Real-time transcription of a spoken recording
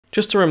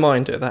Just a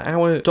reminder that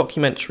our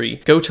documentary,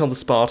 Go Tell the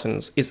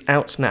Spartans, is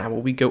out now, where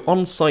we go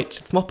on site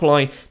to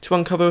Thermopylae to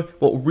uncover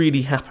what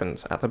really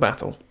happened at the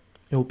battle.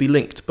 It will be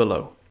linked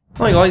below.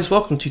 Hi guys,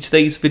 welcome to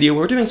today's video.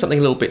 We're doing something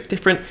a little bit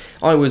different.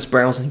 I was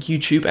browsing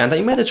YouTube and a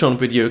Metatron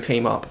video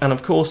came up, and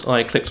of course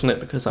I clicked on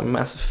it because I'm a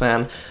massive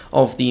fan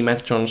of the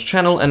Metatron's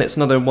channel, and it's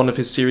another one of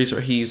his series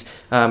where he's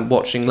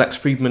watching Lex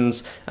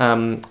Friedman's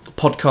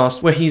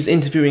podcast where he's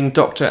interviewing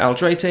Dr.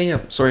 Aldrete.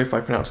 I'm sorry if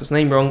I pronounce his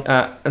name wrong,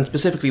 and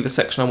specifically the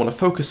section I want to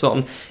focus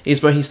on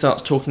is where he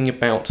starts talking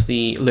about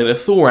the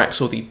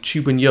Linothorax, or the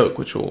tube and yoke,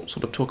 which we'll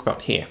sort of talk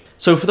about here.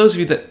 So for those of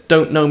you that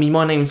don't know me,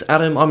 my name's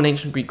Adam. I'm an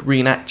ancient Greek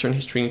reenactor and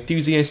history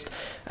enthusiast,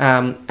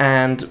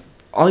 and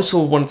I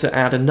sort of wanted to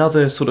add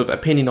another sort of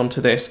opinion onto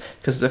this,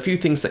 because there's a few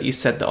things that he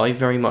said that I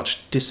very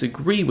much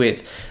disagree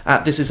with.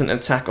 This isn't an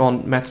attack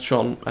on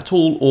Metatron at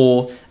all,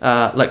 or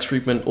Lex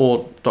Friedman,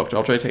 or Dr.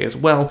 Aldrete as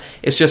well.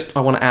 It's just I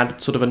want to add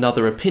sort of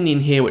another opinion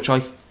here, which I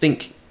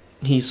think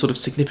he's sort of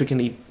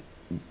significantly,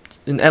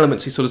 in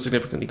elements he sort of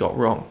significantly got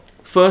wrong.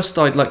 First,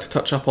 I'd like to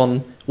touch up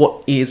on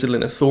what is a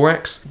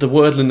Linothorax. The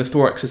word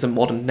Linothorax is a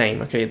modern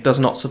name, okay? It does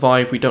not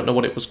survive. We don't know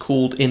what it was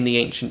called in the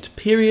ancient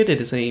period.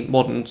 It is a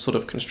modern sort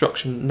of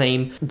construction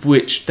name,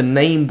 which the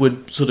name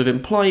would sort of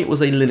imply it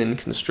was a linen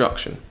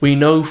construction. We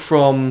know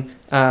from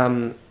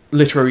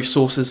literary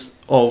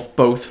sources of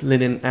both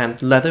linen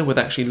and leather, with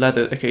actually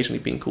leather occasionally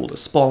being called a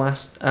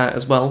spolas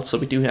as well. So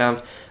we do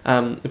have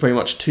very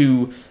much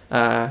two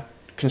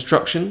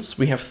constructions.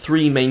 We have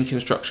three main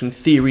construction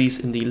theories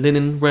in the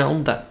linen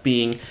realm, that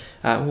being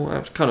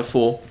kind of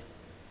four.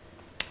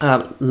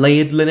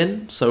 Layered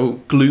linen, so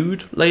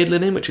glued layered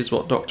linen, which is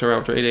what Dr.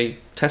 Aldrete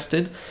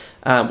tested,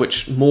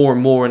 which more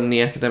and more in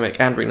the academic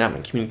and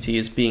reenactment community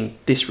is being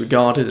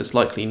disregarded as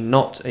likely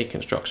not a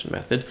construction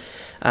method.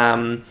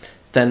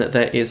 Then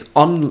there is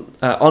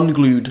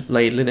unglued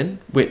layered linen,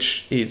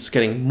 which is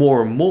getting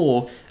more and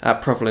more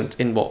prevalent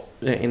in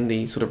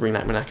the sort of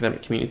reenactment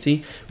academic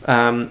community.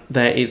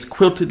 There is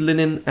quilted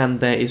linen, and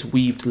there is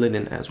weaved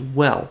linen as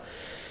well.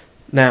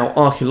 Now,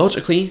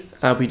 archaeologically,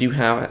 we do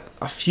have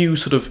a few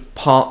sort of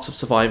parts of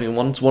surviving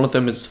ones. One of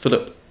them is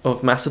Philip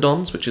of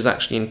Macedon's, which is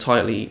actually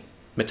entirely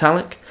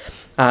metallic.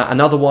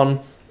 Another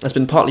one has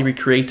been partly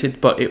recreated,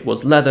 but it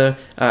was leather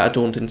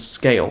adorned in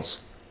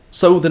scales.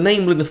 So the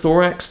name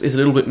Linothorax is a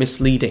little bit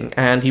misleading,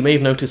 and you may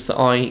have noticed that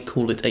I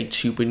call it a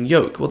tube and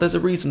yoke. Well, there's a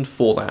reason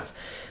for that.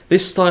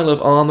 This style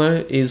of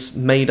armour is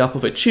made up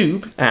of a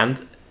tube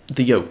and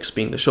the yokes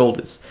being the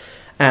shoulders.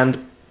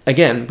 And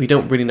again, we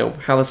don't really know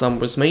how this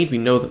armour was made. We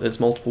know that there's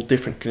multiple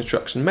different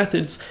construction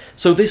methods,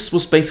 so this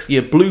was basically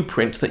a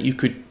blueprint that you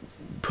could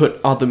put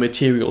other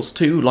materials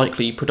to,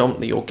 likely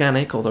predominantly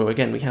organic, although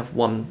again we have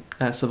one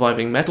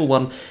surviving metal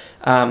one,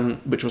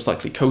 which was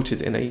likely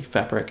coated in a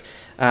fabric.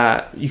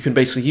 You can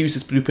basically use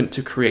this blueprint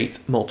to create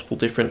multiple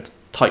different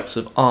types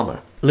of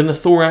armour.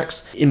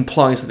 Linothorax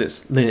implies that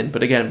it's linen,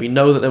 but again, we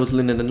know that there was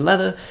linen and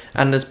leather,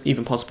 and there's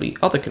even possibly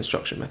other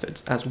construction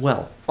methods as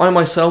well. I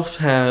myself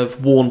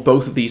have worn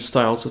both of these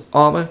styles of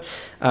armour.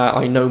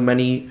 I know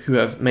many who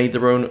have made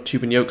their own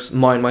tube and yokes.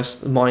 Mine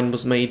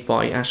was made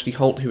by Ashley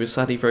Holt, who has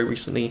sadly very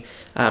recently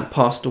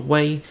passed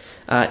away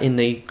in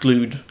a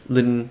glued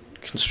linen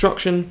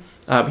construction.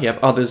 We have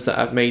others that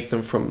have made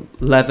them from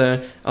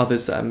leather,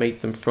 others that have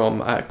made them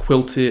from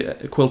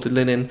quilted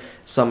linen,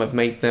 some have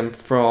made them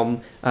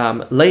from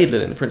layered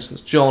linen. For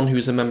instance, John,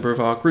 who's a member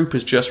of our group,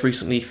 has just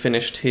recently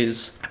finished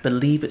his, I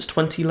believe it's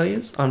 20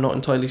 layers, I'm not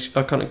entirely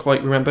sure, I can't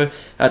quite remember,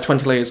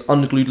 20 layers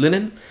unglued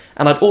linen.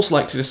 And I'd also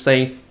like to just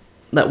say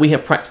that we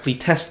have practically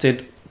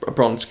tested a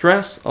bronze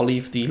cuirass. I'll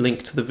leave the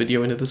link to the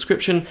video in the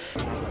description.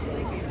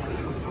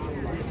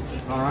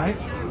 Alright,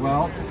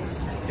 well,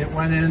 it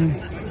went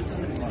in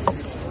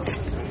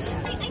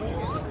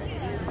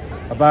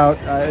about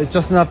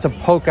just enough to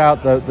poke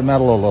out the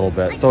metal a little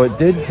bit, so it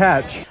did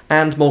catch.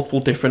 And multiple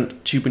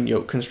different tube and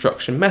yoke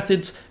construction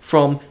methods,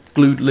 from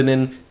glued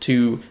linen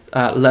to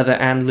leather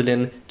and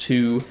linen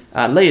to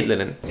layered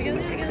linen.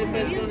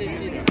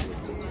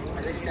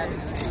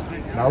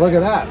 Now look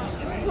at that.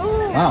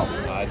 Wow,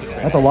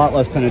 that's a lot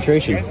less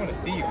penetration.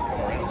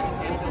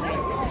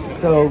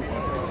 So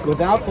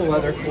without the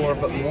leather core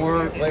but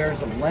more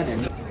layers of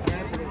linen,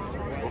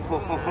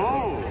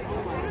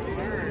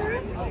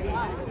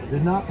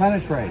 did not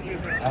penetrate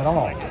at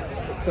all.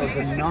 So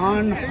the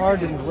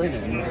non-hardened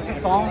linen, the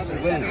soft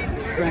linen,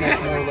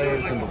 granted more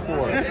layers than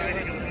before,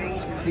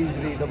 seems to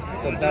be the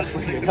best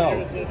way to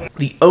go.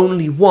 The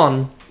only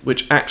one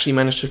which actually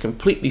managed to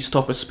completely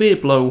stop a spear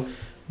blow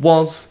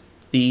was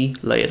the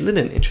layered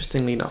linen,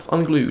 interestingly enough,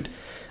 unglued.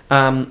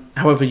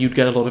 However, you'd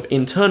get a lot of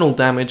internal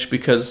damage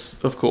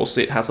because, of course,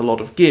 it has a lot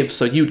of give,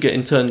 so you'd get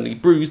internally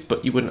bruised,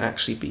 but you wouldn't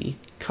actually be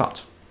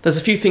cut. There's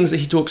a few things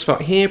that he talks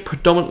about here,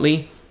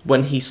 predominantly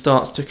when he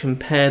starts to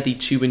compare the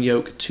tube and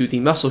yoke to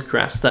the muscle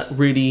cuirass, that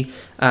really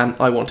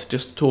I wanted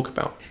just to talk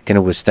about. Can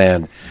it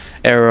withstand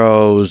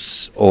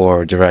arrows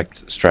or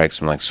direct strikes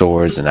from like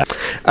swords and that?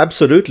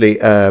 Absolutely,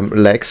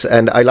 Lex,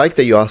 and I like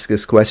that you ask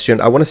this question.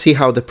 I want to see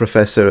how the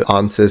professor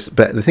answers,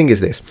 but the thing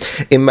is this.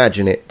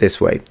 Imagine it this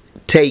way.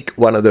 take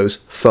one of those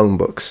phone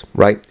books,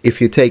 right?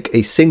 If you take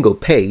a single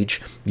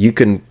page, you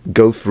can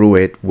go through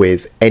it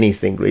with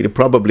anything, really,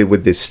 probably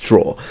with this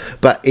straw.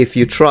 But if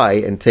you try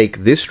and take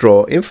this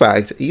straw, in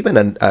fact,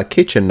 even a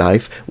kitchen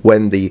knife,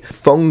 when the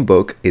phone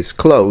book is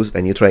closed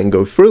and you try and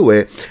go through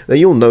it, then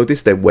you'll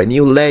notice that when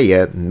you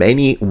layer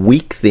many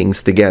weak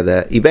things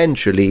together,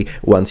 eventually,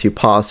 once you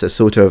pass a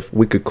sort of,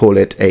 we could call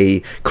it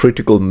a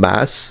critical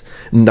mass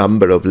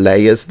number of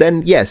layers,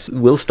 then yes,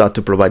 will start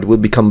to provide, will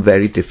become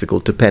very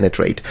difficult to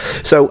penetrate.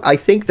 So I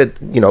think that,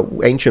 you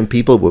know, ancient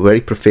people were very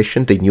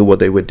proficient. They knew what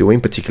they were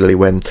doing, particularly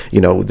when, you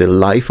know, the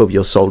life of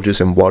your soldiers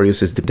and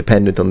warriors is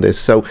dependent on this.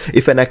 So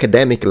if an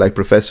academic like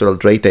Professor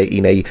Aldrete,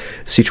 in a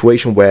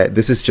situation where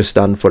this is just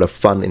done for a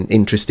fun and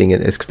interesting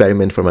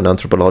experiment from an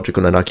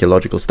anthropological and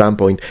archaeological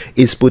standpoint,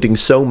 is putting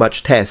so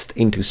much test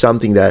into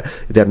something that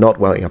they're not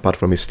wearing, apart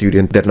from a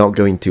student, they're not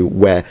going to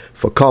wear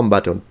for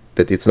combat, or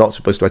that it's not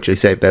supposed to actually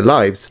save their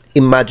lives,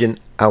 imagine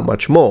how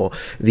much more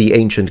the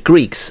ancient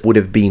Greeks would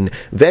have been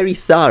very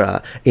thorough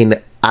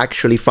in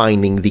actually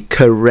finding the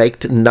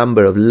correct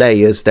number of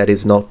layers that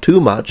is not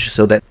too much,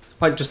 so that...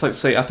 I'd just like to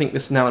say, I think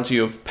this analogy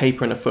of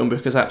paper in a phone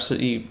book is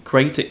absolutely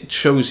great. It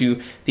shows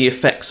you the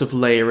effects of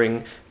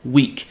layering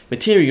weak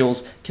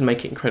materials can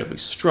make it incredibly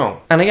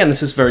strong. And again,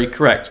 this is very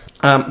correct.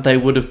 They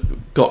would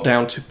have got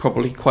down to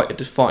probably quite a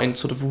defined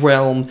sort of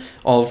realm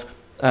of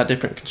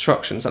different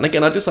constructions. And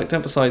again, I'd just like to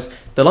emphasize,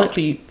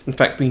 in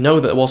fact, we know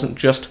that it wasn't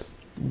just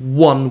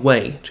one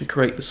way to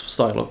create this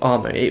style of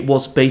armor. It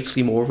was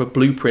basically more of a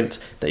blueprint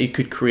that you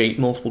could create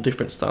multiple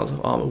different styles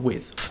of armor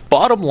with.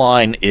 Bottom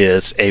line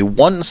is a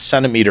 1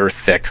 centimeter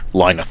thick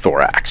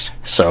linothorax.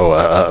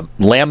 So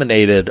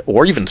laminated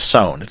or even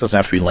sewn, it doesn't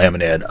have to be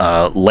laminated,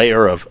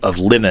 layer of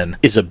linen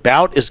is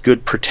about as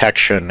good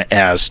protection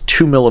as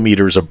 2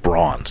 millimeters of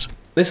bronze.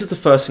 This is the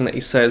first thing that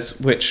he says,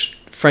 which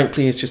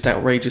frankly is just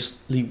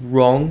outrageously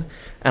wrong.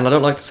 And I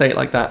don't like to say it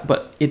like that,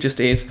 but it just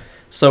is.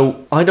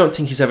 So I don't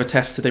think he's ever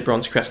tested a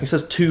bronze cuirass. He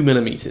says 2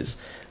 millimeters.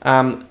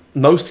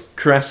 Most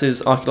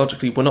cuirasses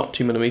archaeologically were not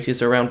 2 millimeters,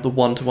 they're around the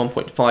 1 to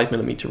 1.5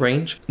 millimeter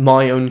range.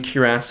 My own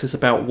cuirass is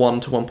about 1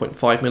 to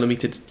 1.5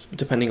 millimeters,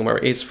 depending on where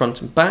it is,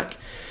 front and back.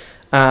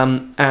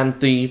 And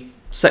the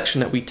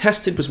section that we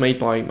tested was made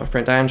by my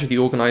friend Andrew, the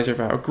organizer of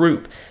our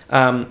group,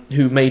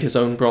 who made his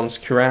own bronze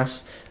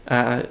cuirass,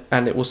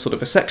 and it was sort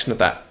of a section of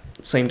that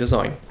same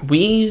design.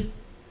 We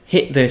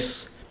hit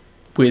this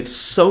with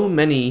so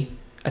many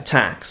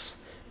attacks,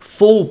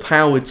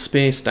 full-powered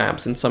spear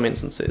stabs in some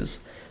instances,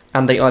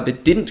 and they either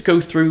didn't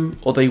go through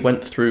or they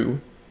went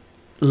through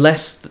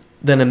less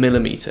than a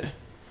millimeter,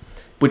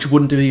 which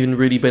wouldn't have even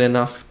really been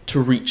enough to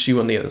reach you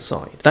on the other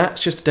side.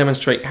 That's just to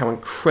demonstrate how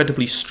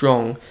incredibly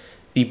strong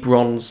the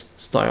bronze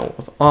style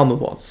of armor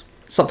was.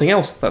 Something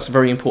else that's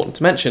very important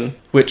to mention,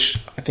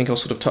 which I think I'll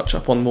sort of touch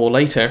up on more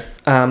later,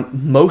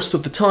 most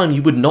of the time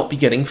you would not be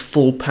getting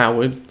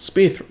full-powered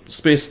spear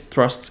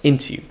thrusts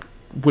into you.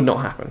 Would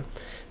not happen.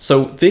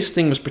 So this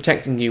thing was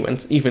protecting you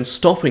and even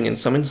stopping, in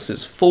some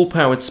instances,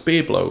 full-powered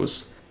spear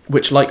blows,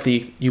 which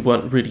likely you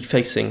weren't really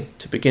facing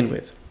to begin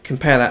with.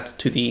 Compare that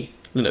to the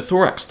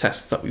linothorax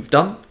tests that we've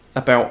done,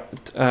 about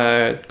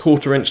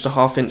 1/4 inch to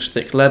 1/2 inch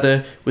thick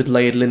leather with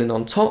layered linen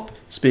on top.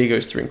 Spear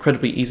goes through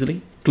incredibly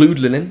easily. Glued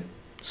linen,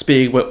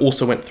 spear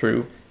also went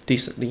through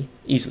decently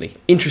easily.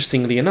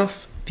 Interestingly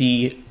enough,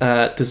 the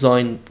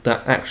design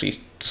that actually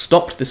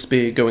stopped the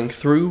spear going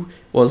through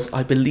was,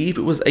 I believe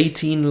it was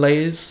 18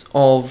 layers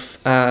of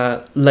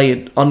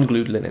layered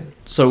unglued linen.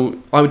 So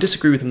I would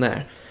disagree with him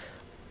there.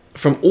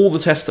 From all the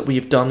tests that we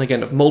have done,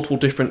 again, of multiple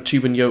different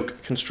tube and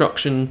yoke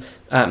construction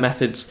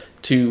methods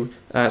to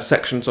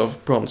sections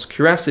of bronze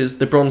cuirasses,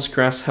 the bronze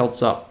cuirass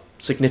held up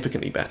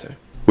significantly better.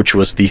 Which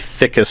was the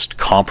thickest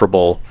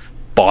comparable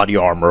body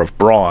armor of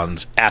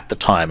bronze at the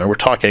time. And we're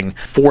talking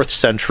 4th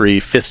century,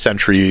 5th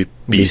century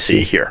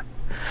BC here.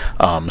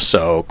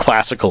 So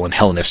classical and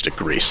Hellenistic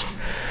Greece.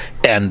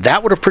 And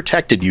that would have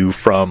protected you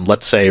from,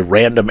 let's say,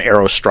 random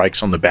arrow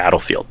strikes on the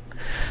battlefield.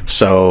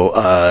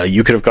 So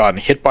you could have gotten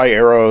hit by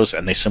arrows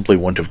and they simply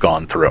wouldn't have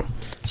gone through.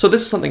 So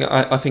this is something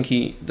I think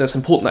that's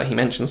important that he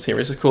mentions here,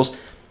 is, of course,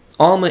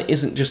 armor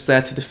isn't just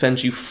there to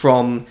defend you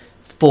from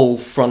full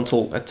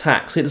frontal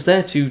attacks. It's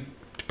there to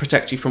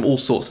protect you from all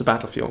sorts of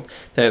battlefield.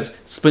 There's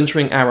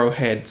splintering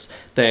arrowheads,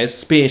 there's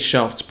spear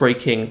shafts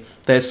breaking,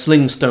 there's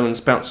sling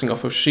stones bouncing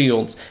off of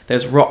shields,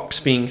 there's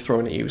rocks being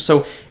thrown at you.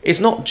 So it's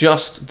not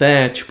just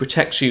there to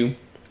protect you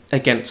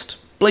against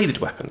bladed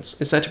weapons,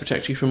 it's there to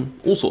protect you from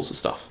all sorts of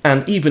stuff.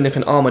 And even if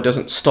an armor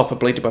doesn't stop a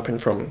bladed weapon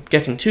from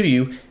getting to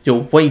you, you're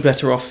way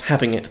better off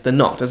having it than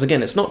not, as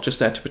again, it's not just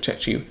there to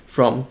protect you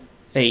from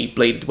a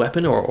bladed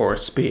weapon or a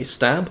spear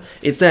stab,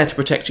 it's there to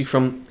protect you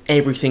from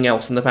everything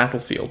else in the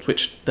battlefield,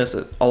 which there's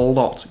a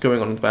lot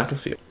going on in the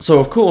battlefield. So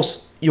of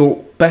course,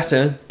 you're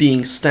better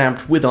being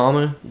stabbed with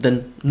armor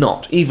than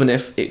not, even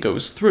if it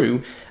goes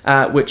through,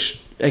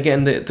 which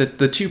again,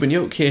 the tube and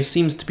yoke here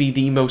seems to be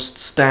the most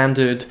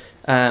standard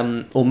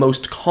or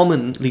most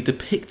commonly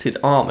depicted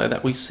armor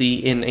that we see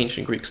in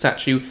ancient Greek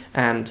statue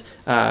and,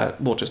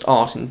 well, just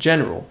art in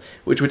general,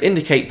 which would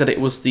indicate that it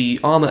was the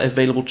armor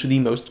available to the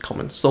most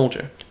common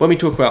soldier. When we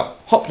talk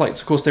about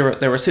hoplites, of course,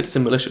 they're a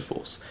citizen militia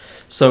force,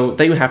 so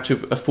they would have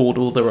to afford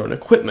all their own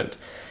equipment.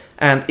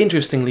 And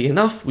interestingly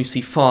enough, we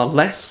see far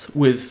less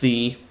with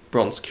the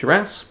bronze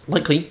cuirass,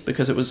 likely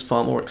because it was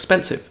far more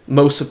expensive.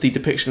 Most of the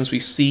depictions we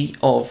see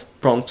of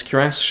bronze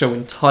cuirass show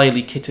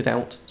entirely kitted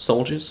out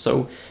soldiers,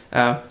 so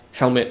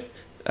helmet,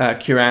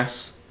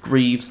 cuirass,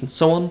 greaves, and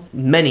so on.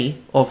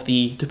 Many of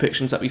the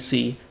depictions that we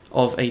see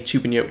of a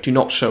tube and yoke do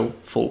not show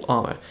full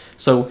armor.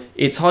 So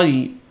it's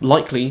highly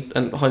likely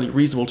and highly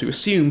reasonable to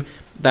assume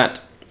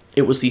that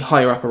it was the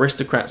higher up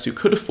aristocrats who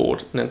could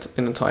afford an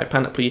entire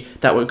panoply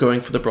that were going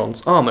for the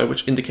bronze armor,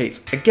 which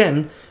indicates,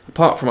 again,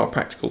 apart from our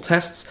practical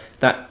tests,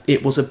 that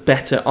it was a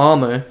better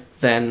armor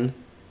than,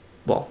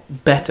 well,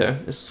 better,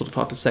 is sort of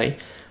hard to say,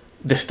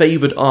 the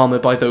favored armor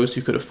by those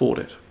who could afford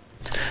it.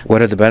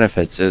 What are the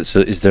benefits? So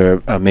is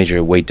there a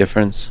major weight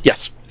difference?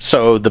 Yes.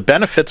 So the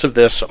benefits of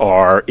this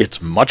are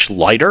it's much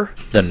lighter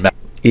than metal.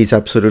 He's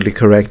absolutely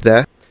correct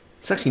there.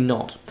 It's actually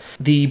not.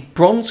 The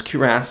bronze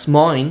cuirass,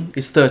 mine,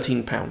 is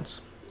 13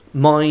 pounds.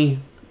 My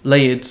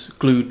layered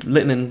glued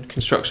linen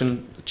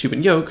construction tube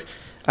and yoke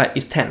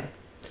is 10.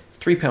 It's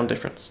a £3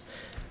 difference.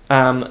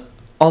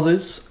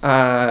 Others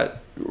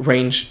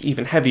range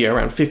even heavier,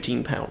 around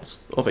 15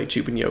 pounds of a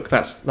tube and yoke.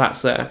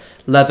 That's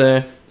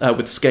leather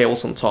with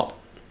scales on top.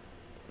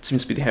 It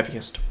seems to be the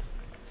heaviest.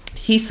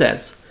 He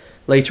says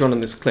later on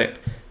in this clip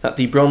that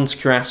the bronze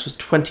cuirass was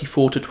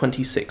 24 to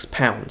 26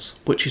 pounds,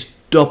 which is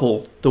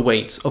double the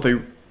weight of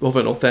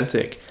an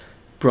authentic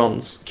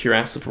bronze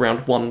cuirass of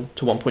around 1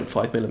 to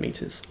 1.5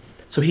 millimeters.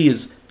 So he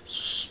is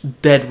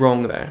dead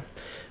wrong there.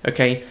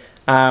 Okay,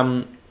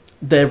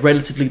 they're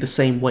relatively the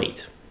same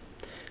weight.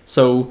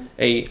 So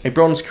a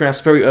bronze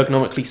cuirass very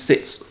ergonomically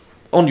sits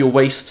on your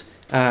waist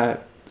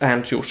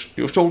and your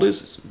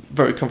shoulders. It's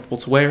very comfortable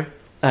to wear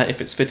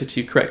if it's fitted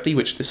to you correctly,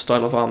 which this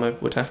style of armor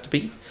would have to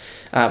be.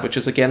 Which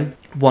is again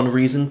one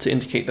reason to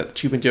indicate that the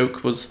tube and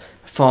yoke was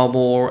far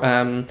more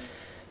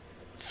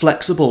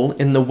flexible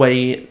in the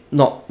way,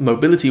 not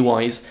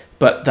mobility-wise,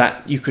 but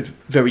that you could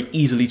very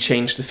easily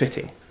change the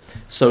fitting.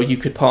 So you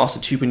could pass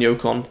a tube and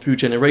yoke on through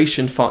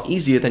generation far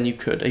easier than you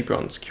could a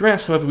bronze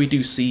cuirass. However, we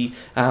do see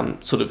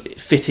sort of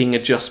fitting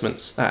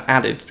adjustments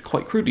added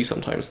quite crudely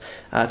sometimes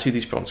to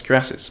these bronze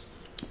cuirasses.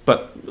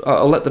 But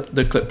I'll let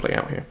the clip play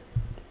out here.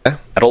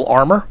 Metal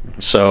armor.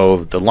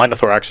 So the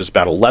Linothorax is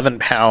about 11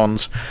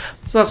 pounds.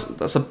 So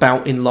that's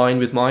about in line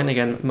with mine.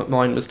 Again,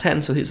 mine was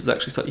 10, so his was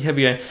actually slightly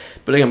heavier.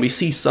 But again, we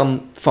see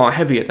some far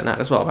heavier than that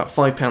as well, about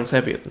 5 pounds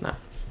heavier than that.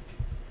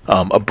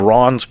 A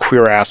bronze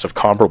cuirass of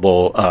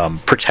comparable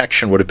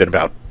protection would have been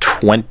about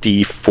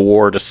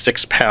 24 to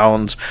 6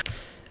 pounds.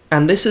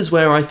 And this is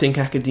where I think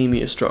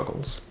academia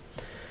struggles.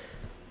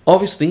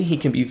 Obviously, he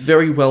can be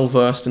very well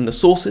versed in the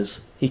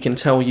sources. He can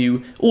tell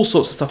you all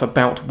sorts of stuff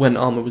about when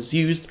armor was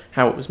used,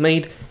 how it was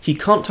made. He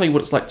can't tell you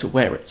what it's like to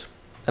wear it.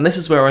 And this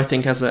is where I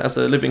think as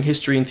a living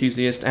history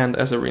enthusiast and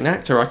as a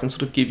reenactor, I can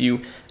sort of give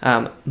you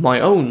my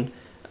own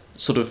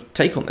sort of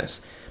take on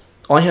this.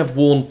 I have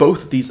worn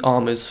both of these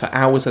armors for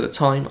hours at a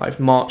time. I've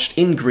marched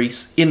in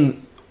Greece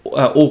in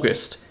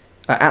August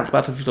at the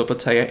battlefield of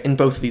Plataea in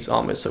both of these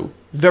armors, so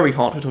very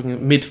hot, we're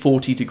talking mid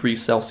 40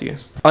 degrees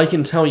Celsius. I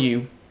can tell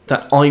you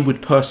that I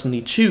would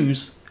personally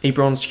choose a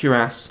bronze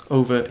cuirass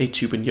over a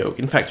tube and yoke.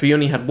 In fact, we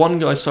only had one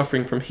guy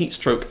suffering from heat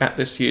stroke at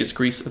this year's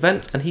Greece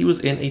event, and he was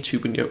in a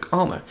tube and yoke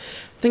armor.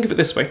 Think of it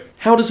this way.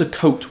 How does a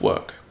coat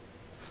work?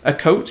 A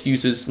coat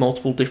uses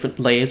multiple different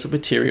layers of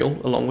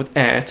material along with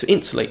air to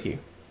insulate you.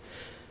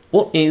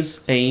 What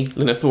is a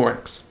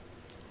linothorax?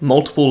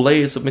 Multiple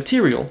layers of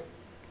material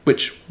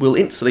which will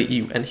insulate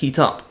you and heat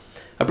up.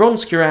 A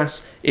bronze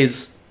cuirass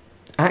is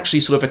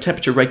actually sort of a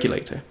temperature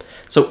regulator.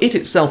 So it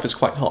itself is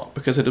quite hot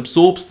because it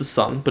absorbs the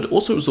sun, but it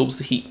also absorbs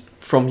the heat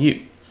from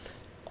you.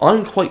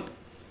 I'm quite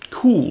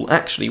cool,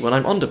 actually, when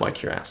I'm under my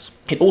cuirass.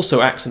 It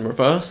also acts in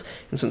reverse,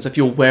 and since if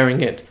you're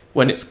wearing it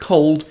when it's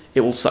cold,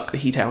 it will suck the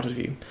heat out of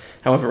you.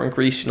 However, in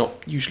Greece, you're not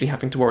usually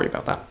having to worry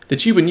about that. The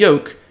tube and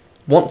yoke,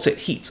 once it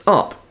heats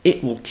up,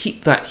 it will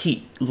keep that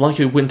heat like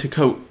a winter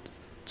coat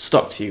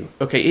stuck to you.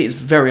 Okay, it is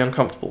very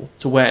uncomfortable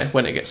to wear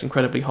when it gets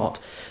incredibly hot.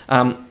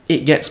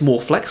 It gets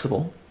more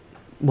flexible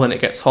when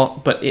it gets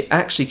hot, but it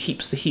actually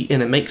keeps the heat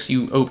in and makes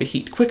you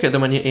overheat quicker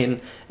than when you're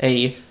in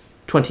a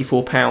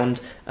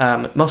 24-pound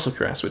muscle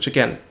cuirass, which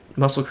again,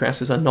 muscle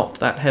cuirasses are not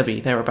that heavy.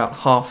 They're about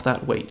half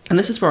that weight. And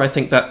this is where I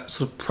think that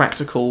sort of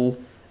practical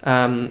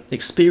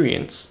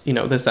experience, you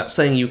know, there's that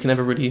saying, you can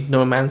never really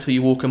know a man until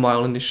you walk a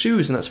mile in his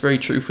shoes, and that's very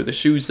true for the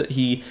shoes that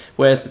he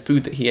wears, the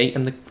food that he ate,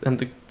 and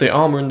the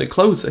armor and the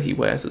clothes that he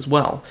wears as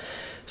well.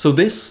 So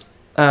this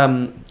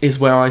is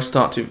where I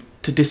start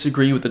to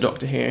disagree with the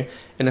Doctor here,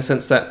 in a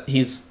sense that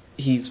he's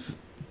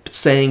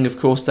saying, of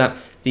course, that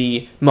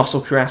the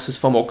muscle cuirass is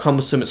far more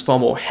cumbersome, it's far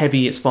more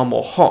heavy, it's far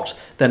more hot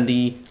than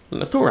the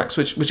linothorax,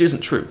 which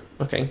isn't true,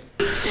 okay?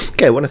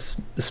 Okay, I want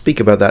to speak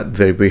about that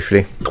very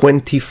briefly.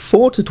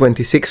 24 to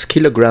 26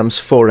 kilograms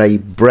for a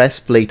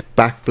breastplate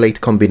backplate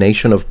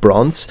combination of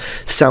bronze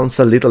sounds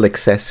a little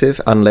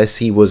excessive, unless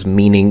he was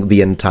meaning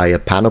the entire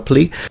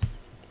panoply.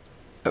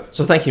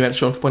 So thank you,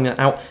 Sean, for pointing that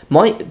out.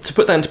 To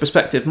put that into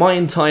perspective, my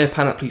entire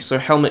panoply, so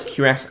helmet,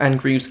 cuirass, and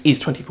greaves, is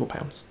 24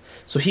 pounds.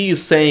 So he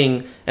is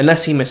saying,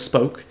 unless he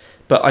misspoke,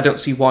 but I don't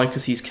see why,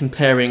 because he's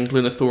comparing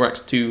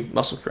Linothorax to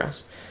muscle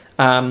cuirass.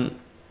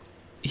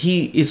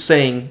 He is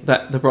saying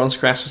that the bronze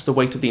cuirass was the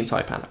weight of the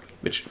entire panoply,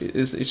 which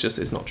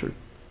is not true.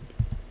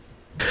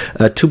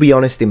 To be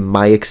honest, in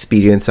my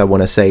experience, I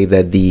want to say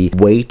that the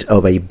weight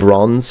of a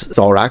bronze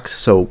thorax,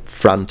 so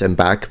front and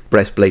back,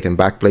 breastplate and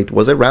backplate,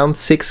 was around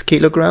 6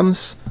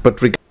 kilograms. But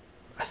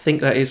I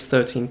think that is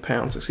 13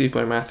 pounds. Excuse if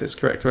my math is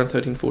correct, around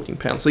 13, 14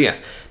 pounds. So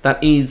yes,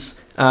 that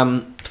is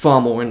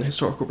far more in the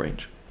historical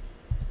range.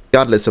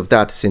 Regardless of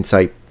that, since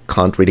I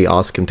can't really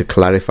ask him to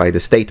clarify the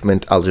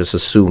statement, I'll just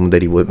assume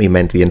that he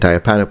meant the entire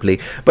panoply.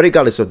 But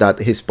regardless of that,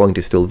 his point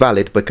is still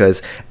valid,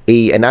 because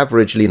an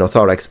average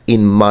Linothorax,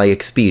 in my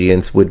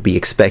experience, would be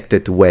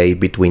expected to weigh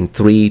between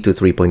 3 to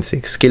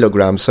 3.6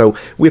 kilograms. So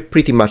we're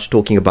pretty much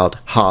talking about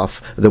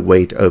half the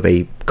weight of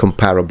a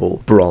comparable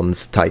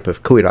bronze type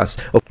of cuirass.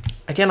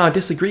 Again, I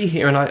disagree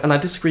here, and I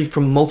disagree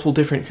from multiple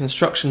different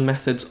construction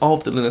methods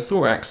of the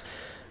Linothorax.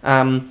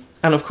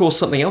 And of course,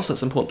 something else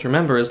that's important to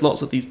remember is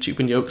lots of these tube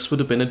and yokes would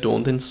have been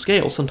adorned in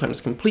scale, sometimes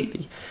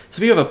completely. So if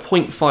you have a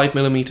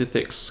 0.5mm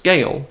thick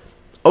scale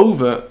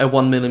over a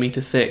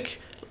 1mm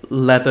thick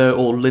leather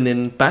or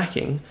linen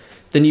backing,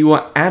 then you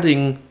are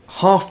adding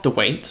half the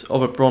weight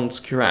of a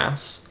bronze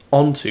cuirass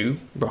onto,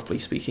 roughly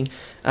speaking,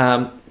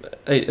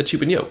 a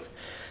tube and yoke.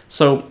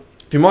 So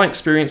through my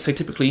experience, they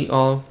typically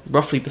are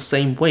roughly the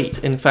same weight.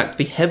 In fact,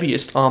 the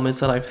heaviest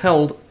armors that I've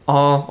held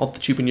are of the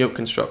tube and yoke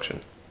construction.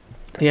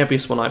 The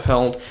heaviest one I've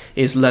held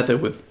is leather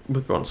with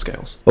bronze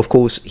scales. Of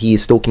course, he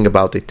is talking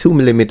about a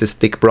 2mm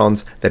thick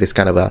bronze. That is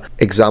kind of an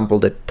example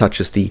that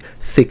touches the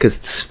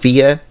thickest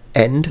sphere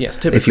end,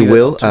 yes, if you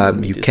will.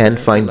 You can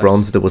find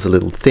bronze that was a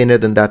little thinner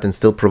than that and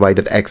still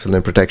provided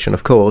excellent protection,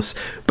 of course.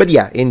 But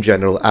yeah, in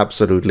general,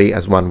 absolutely,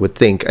 as one would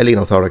think, a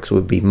Linothorax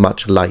would be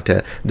much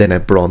lighter than a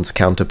bronze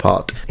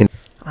counterpart.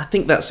 I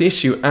think that's the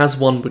issue, as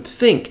one would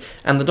think,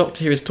 and the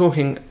doctor here is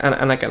talking,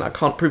 and again, I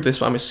can't prove this,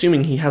 but I'm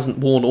assuming he hasn't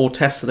worn or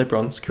tested a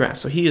bronze cuirass,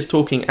 so he is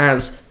talking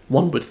as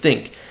one would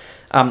think.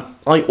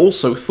 I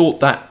also thought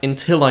that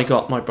until I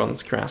got my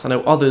bronze cuirass. I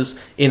know others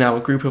in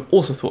our group have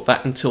also thought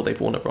that until they've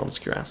worn a bronze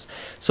cuirass.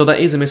 So that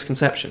is a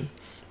misconception,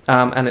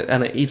 and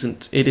it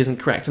isn't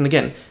correct. And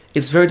again,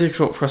 it's very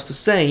difficult for us to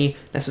say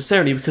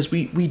necessarily, because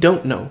we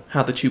don't know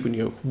how the tube and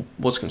yoke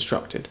was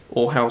constructed,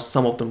 or how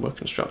some of them were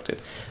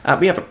constructed.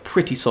 We have a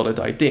pretty solid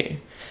idea,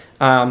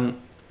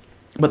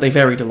 but they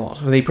varied a lot.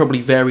 They probably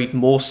varied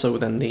more so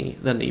than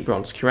the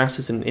bronze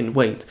cuirasses in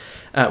weight,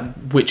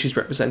 which is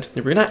represented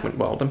in the reenactment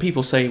world. And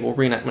people say, well,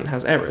 reenactment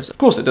has errors. Of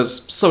course it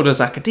does, so does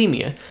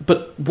academia.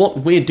 But what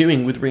we're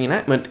doing with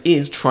reenactment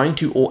is trying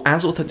to, or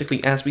as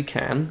authentically as we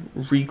can,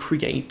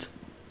 recreate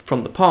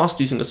from the past,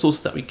 using the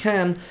sources that we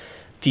can,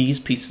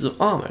 these pieces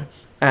of armor.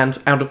 And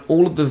out of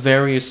all of the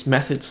various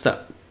methods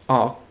that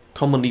are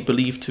commonly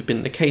believed to have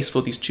been the case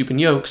for these tube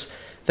and yokes,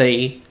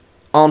 they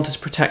aren't as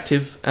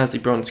protective as the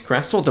bronze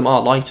cuirass. Some of them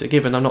are lighter,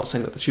 given I'm not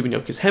saying that the tube and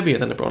yoke is heavier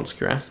than the bronze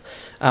cuirass.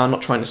 I'm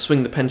not trying to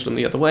swing the pendulum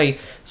the other way.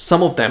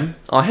 Some of them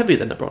are heavier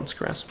than the bronze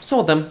cuirass. Some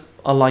of them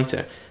are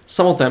lighter.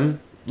 Some of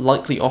them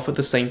likely offer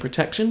the same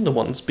protection, the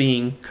ones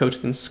being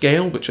coated in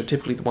scale, which are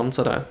typically the ones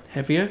that are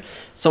heavier.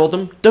 Some of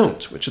them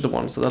don't, which are the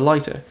ones that are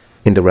lighter.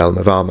 In the realm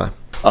of armor.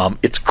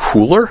 It's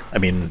cooler. I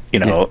mean,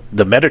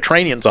 the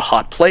Mediterranean's a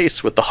hot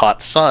place with the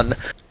hot sun.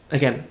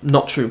 Again,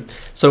 not true.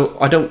 So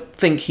I don't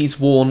think he's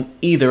worn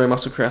either a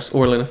muscle cuirass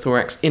or a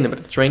Linothorax in the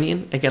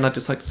Mediterranean. Again, I'd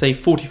just like to say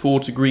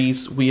 44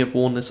 degrees, we have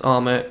worn this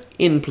armor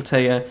in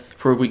Plataea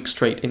for a week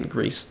straight in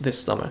Greece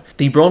this summer.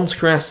 The bronze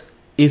cuirass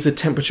is a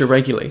temperature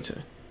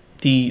regulator.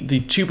 The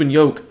tube and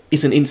yoke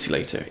is an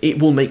insulator.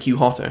 It will make you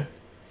hotter.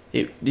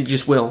 It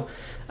just will.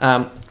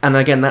 And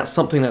again, that's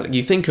something that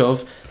you think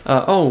of,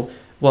 oh,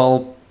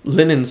 well,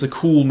 linen's a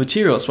cool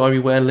material, that's why we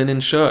wear linen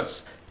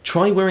shirts.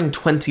 Try wearing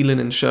 20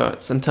 linen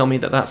shirts and tell me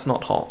that that's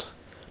not hot.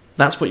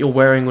 That's what you're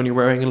wearing when you're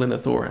wearing a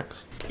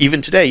Linothorax.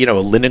 Even today, a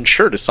linen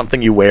shirt is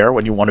something you wear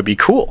when you want to be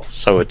cool.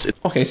 So it's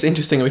okay, it's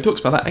interesting. We talked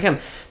about that. Again,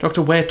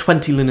 doctor, wear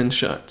 20 linen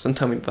shirts and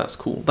tell me that that's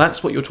cool.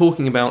 That's what you're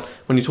talking about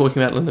when you're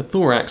talking about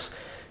Linothorax,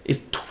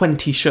 is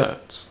 20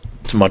 shirts.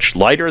 It's much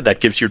lighter. That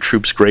gives your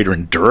troops greater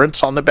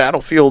endurance on the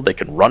battlefield. They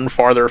can run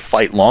farther,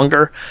 fight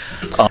longer.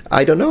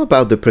 I don't know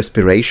about the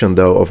perspiration,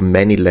 though, of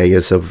many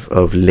layers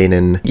of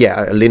linen.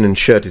 Yeah, a linen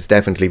shirt is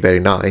definitely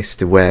very nice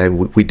to wear.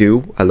 We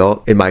do a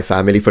lot. In my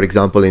family, for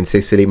example, in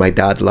Sicily, my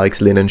dad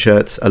likes linen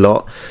shirts a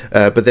lot.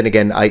 But then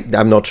again,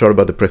 I'm not sure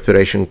about the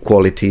perspiration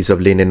qualities of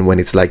linen when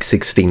it's like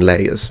 16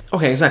 layers.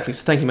 Okay, exactly.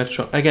 So thank you,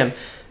 Metatron. Again,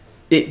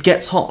 it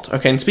gets hot,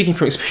 okay, and speaking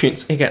from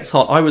experience, it gets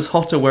hot. I was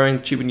hotter wearing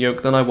the tube and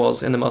yoke than I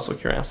was in the muscle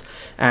cuirass,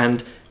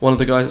 and one of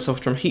the guys that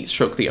suffered from heat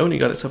stroke, the only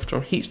guy that suffered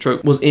from heat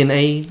stroke, was in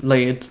a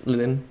layered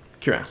linen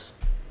cuirass.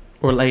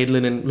 or laid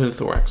linen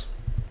linothorax?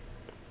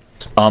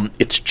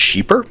 It's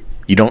cheaper.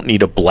 You don't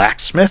need a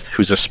blacksmith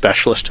who's a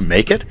specialist to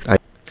make it. I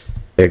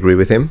agree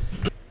with him.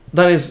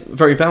 That is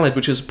very valid,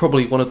 which is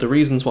probably one of the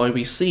reasons why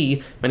we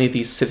see many of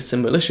these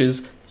citizen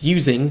militias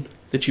using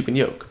the tube and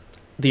yoke.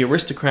 The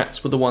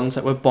aristocrats were the ones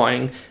that were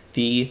buying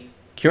the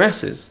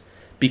cuirasses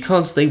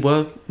because they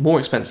were more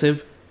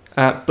expensive,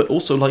 but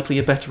also likely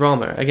a better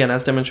armor, again,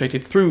 as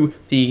demonstrated through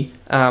the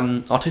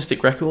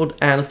artistic record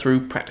and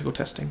through practical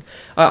testing.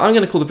 I'm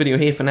going to call the video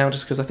here for now,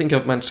 just because I think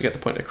I've managed to get the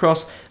point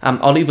across.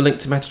 I'll leave a link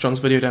to Metatron's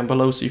video down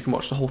below so you can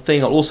watch the whole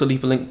thing. I'll also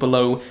leave a link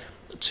below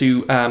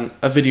to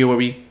a video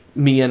where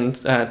me and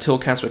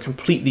Tilcas will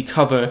completely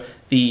cover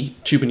the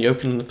tube and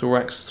yoke and the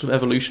thorax sort of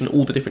evolution,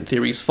 all the different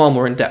theories, far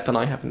more in depth than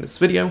I have in this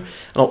video. And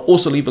I'll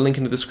also leave a link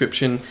in the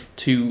description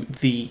to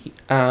the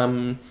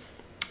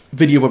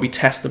video where we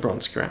test the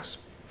bronze cuirass.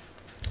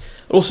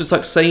 I'd also just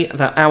like to say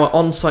that our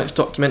on-site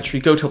documentary,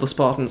 Go Tell the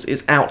Spartans,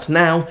 is out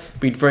now.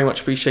 We'd very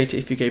much appreciate it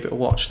if you gave it a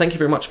watch. Thank you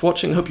very much for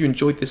watching. I hope you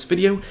enjoyed this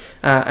video.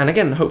 And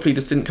again, hopefully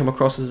this didn't come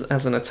across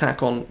as an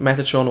attack on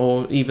Metatron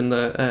or even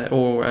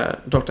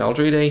Dr.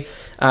 Aldrete.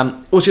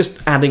 It was just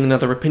adding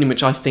another opinion,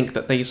 which I think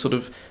that they sort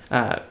of,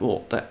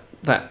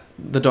 that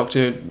the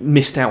Doctor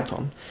missed out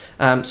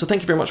on. So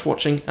thank you very much for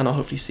watching, and I'll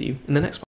hopefully see you in the next one.